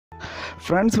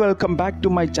Friends, welcome back to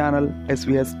my channel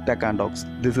SVS Tech and Talks.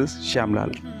 This is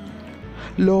Shyamlal.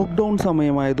 Lockdown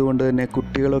സമയമായതുകൊണ്ട് തന്നെ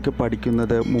കുട്ടികളൊക്കെ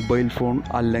പഠിക്കുന്നത് mobile phone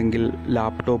അല്ലെങ്കിൽ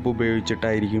laptop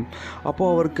ഉപയോഗിച്ചിട്ടായിരിക്കും. അപ്പോൾ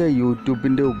അവർക്ക്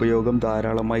യൂട്യൂബിൻ്റെ ഉപയോഗം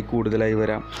ധാരാളമായി കൂടുതലായി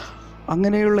വരാം.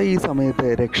 അങ്ങനെയുള്ള ഈ സമയത്ത്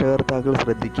രക്ഷകർത്താക്കൾ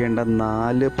ശ്രദ്ധിക്കേണ്ട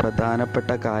 4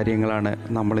 പ്രധാനപ്പെട്ട കാര്യങ്ങളാണ്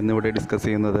നമ്മളിന്നിവിടെ ഡിസ്കസ്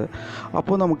ചെയ്യുന്നത്.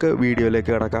 അപ്പോൾ നമുക്ക്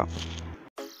വീഡിയോയിലേക്ക് കടക്കാം.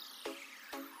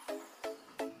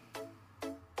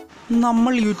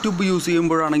 നമ്മൾ യൂട്യൂബ് യൂസ്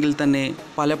ചെയ്യുമ്പോഴാണെങ്കിൽ തന്നെ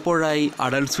പലപ്പോഴായി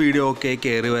അഡൾട്ട്സ് വീഡിയോ ഒക്കെ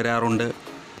കയറി വരാറുണ്ട്.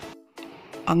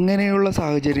 അങ്ങനെയുള്ള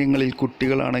സാഹചര്യങ്ങളിൽ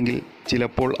കുട്ടികളാണെങ്കിൽ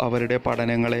ചിലപ്പോൾ അവരുടെ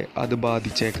പഠനങ്ങളെ അത്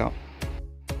ബാധിച്ചേക്കാം.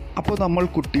 അപ്പോൾ നമ്മൾ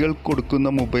കുട്ടികൾക്ക് കൊടുക്കുന്ന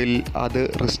മൊബൈലിൽ അത്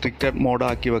റെസ്ട്രിക്റ്റഡ്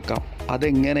മോഡാക്കി വെക്കാം.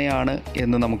 അതെങ്ങനെയാണ്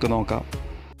എന്ന് നമുക്ക് നോക്കാം.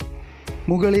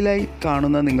 മുകളിലായി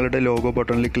കാണുന്ന നിങ്ങളുടെ ലോഗോ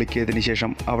ബട്ടണിൽ ക്ലിക്ക് ചെയ്തതിന്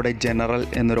ശേഷം അവിടെ ജനറൽ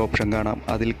എന്നൊരു ഓപ്ഷൻ കാണാം.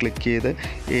 അതിൽ ക്ലിക്ക് ചെയ്ത്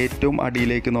ഏറ്റവും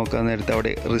അടിയിലേക്ക് നോക്കാൻ നേരത്തെ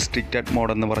അവിടെ റെസ്ട്രിക്റ്റഡ്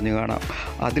മോഡ് എന്ന് പറഞ്ഞ് കാണാം.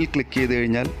 അതിൽ ക്ലിക്ക് ചെയ്ത്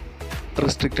കഴിഞ്ഞാൽ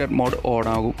റെസ്ട്രിക്റ്റഡ് മോഡ് ഓൺ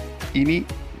ആകും. ഇനി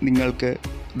നിങ്ങൾക്ക്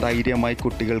ധൈര്യമായി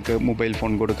കുട്ടികൾക്ക് മൊബൈൽ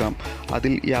ഫോൺ കൊടുക്കാം.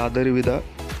 അതിൽ യാതൊരുവിധ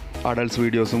അഡൾട്ട്സ്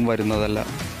വീഡിയോസും വരുന്നതല്ല.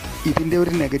 ഇതിൻ്റെ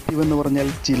ഒരു നെഗറ്റീവ് എന്ന് പറഞ്ഞാൽ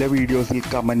ചില വീഡിയോസിൽ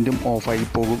കമൻറ്റും ഓഫായി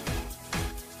പോകും.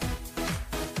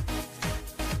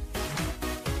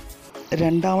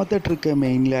 രണ്ടാമത്തെ ട്രിക്ക്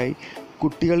മെയിൻലായി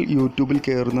കുട്ടികൾ യൂട്യൂബിൽ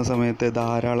കയറുന്ന സമയത്ത്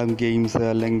ധാരാളം ഗെയിംസ്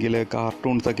അല്ലെങ്കിൽ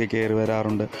കാർട്ടൂൺസൊക്കെ കയറി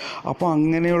വരാറുണ്ട്. അപ്പോൾ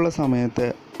അങ്ങനെയുള്ള സമയത്ത്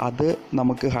അത്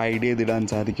നമുക്ക് ഹൈഡ് ചെയ്തിടാൻ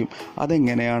സാധിക്കും.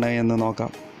 അതെങ്ങനെയാണ് എന്ന്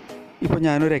നോക്കാം. ഇപ്പോൾ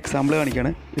ഞാനൊരു എക്സാമ്പിൾ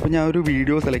കാണിക്കുകയാണ്. ഇപ്പോൾ ഞാനൊരു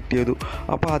വീഡിയോ സെലക്ട് ചെയ്തു.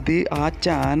 അപ്പോൾ ആ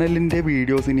ചാനലിൻ്റെ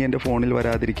വീഡിയോസ് ഇനി എൻ്റെ ഫോണിൽ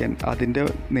വരാതിരിക്കാൻ അതിൻ്റെ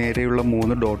നേരെയുള്ള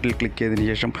 3 ഡോട്ടിൽ ക്ലിക്ക് ചെയ്തതിന്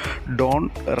ശേഷം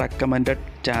ഡോണ്ട് റെക്കമെൻഡഡ്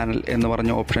ചാനൽ എന്ന്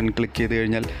പറഞ്ഞ ഓപ്ഷൻ ക്ലിക്ക് ചെയ്ത്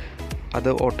കഴിഞ്ഞാൽ അത്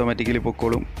ഓട്ടോമാറ്റിക്കലി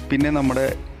പൊക്കോളും. പിന്നെ നമ്മുടെ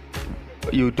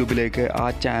യൂട്യൂബിലേക്ക് ആ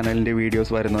ചാനലിൻ്റെ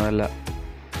വീഡിയോസ് വരുന്നതല്ല.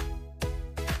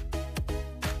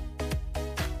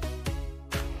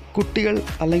 കുട്ടികൾ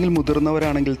അല്ലെങ്കിൽ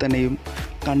മുതിർന്നവരാണെങ്കിൽ തന്നെയും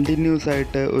കണ്ടിന്യൂസ്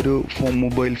ആയിട്ട് ഒരു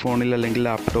മൊബൈൽ ഫോണിൽ അല്ലെങ്കിൽ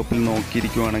ലാപ്ടോപ്പിൽ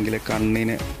നോക്കിയിരിക്കുവാണെങ്കിൽ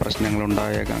കണ്ണിന്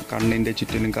പ്രശ്നങ്ങളുണ്ടായേക്കാം. കണ്ണിൻ്റെ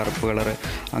ചുറ്റിനും കറുപ്പ് കളറ്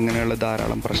അങ്ങനെയുള്ള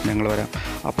ധാരാളം പ്രശ്നങ്ങൾ വരാം.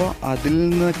 അപ്പോൾ അതിൽ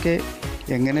നിന്നൊക്കെ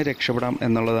എങ്ങനെ രക്ഷപ്പെടാം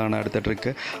എന്നുള്ളതാണ് അടുത്ത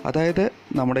ട്രിക്ക്. അതായത്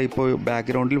നമ്മുടെ ഇപ്പോൾ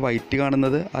ബാക്ക്ഗ്രൗണ്ടിൽ വൈറ്റ്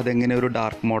കാണുന്നത് അതെങ്ങനെ ഒരു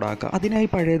ഡാർക്ക് മോഡാക്കാം. അതിനായി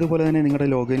പഴയതുപോലെ തന്നെ നിങ്ങളുടെ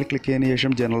ലോഗോയിൽ ക്ലിക്ക് ചെയ്തതിന്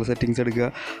ശേഷം ജനറൽ സെറ്റിങ്സ് എടുക്കുക.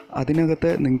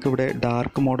 അതിനകത്ത് നിങ്ങൾക്കിവിടെ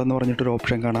ഡാർക്ക് മോഡ് എന്ന് പറഞ്ഞിട്ടൊരു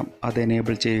ഓപ്ഷൻ കാണാം. അത്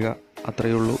എനേബിൾ ചെയ്യുക.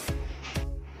 അത്രയേ ഉള്ളൂ.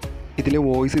 ഇതിലെ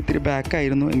വോയിസ് ഇത്തിരി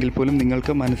ബാക്കായിരുന്നു എങ്കിൽ പോലും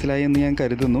നിങ്ങൾക്ക് മനസ്സിലായി എന്ന് ഞാൻ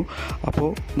കരുതുന്നു. അപ്പോൾ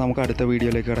നമുക്ക് അടുത്ത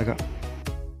വീഡിയോയിലേക്ക് കിടക്കാം.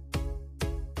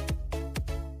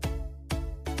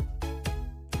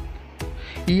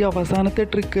 ഈ അവസാനത്തെ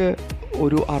ട്രിക്ക്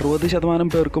ഒരു 60%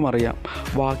 പേർക്കും അറിയാം.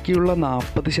 ബാക്കിയുള്ള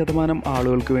 40%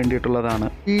 ആളുകൾക്ക് വേണ്ടിയിട്ടുള്ളതാണ്.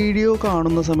 വീഡിയോ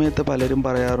കാണുന്ന സമയത്ത് പലരും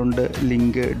പറയാറുണ്ട്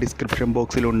ലിങ്ക് ഡിസ്ക്രിപ്ഷൻ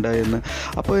ബോക്സിലുണ്ട് എന്ന്.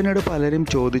 അപ്പോൾ എന്നോട് പലരും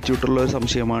ചോദിച്ചിട്ടുള്ള ഒരു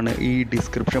സംശയമാണ് ഈ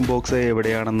ഡിസ്ക്രിപ്ഷൻ ബോക്സ്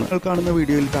എവിടെയാണെന്ന്. നിങ്ങൾ കാണുന്ന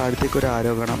വീഡിയോയിൽ താഴത്തേക്ക് ഒരു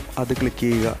ആരോ കാണാം. അത് ക്ലിക്ക്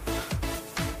ചെയ്യുക.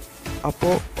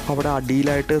 അപ്പോൾ അവിടെ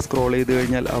അടിയിലായിട്ട് സ്ക്രോൾ ചെയ്ത്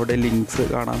കഴിഞ്ഞാൽ അവിടെ ലിങ്ക്സ്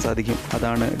കാണാൻ സാധിക്കും.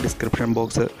 അതാണ് ഡിസ്ക്രിപ്ഷൻ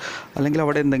ബോക്സ്. അല്ലെങ്കിൽ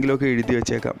അവിടെ എന്തെങ്കിലുമൊക്കെ എഴുതി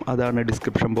വെച്ചേക്കാം. അതാണ്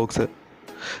ഡിസ്ക്രിപ്ഷൻ ബോക്സ്.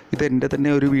 ഇതെൻ്റെ തന്നെ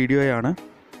ഒരു വീഡിയോയാണ്.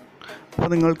 അപ്പോൾ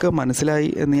നിങ്ങൾക്ക് മനസ്സിലായി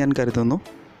എന്ന് ഞാൻ കരുതുന്നു.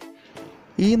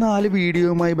 ഈ 4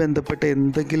 വീഡിയോയുമായി ബന്ധപ്പെട്ട്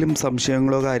എന്തെങ്കിലും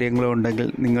സംശയങ്ങളോ കാര്യങ്ങളോ ഉണ്ടെങ്കിൽ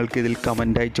നിങ്ങൾക്കിതിൽ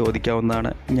കമൻറ്റായി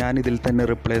ചോദിക്കാവുന്നതാണ്. ഞാനിതിൽ തന്നെ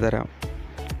റിപ്ലൈ തരാം.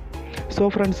 സോ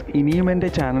ഫ്രണ്ട്സ്, ഇനിയും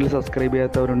എൻ്റെ ചാനൽ സബ്സ്ക്രൈബ്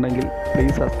ചെയ്യാത്തവരുണ്ടെങ്കിൽ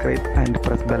please subscribe and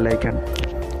press bell icon.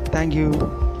 Thank you.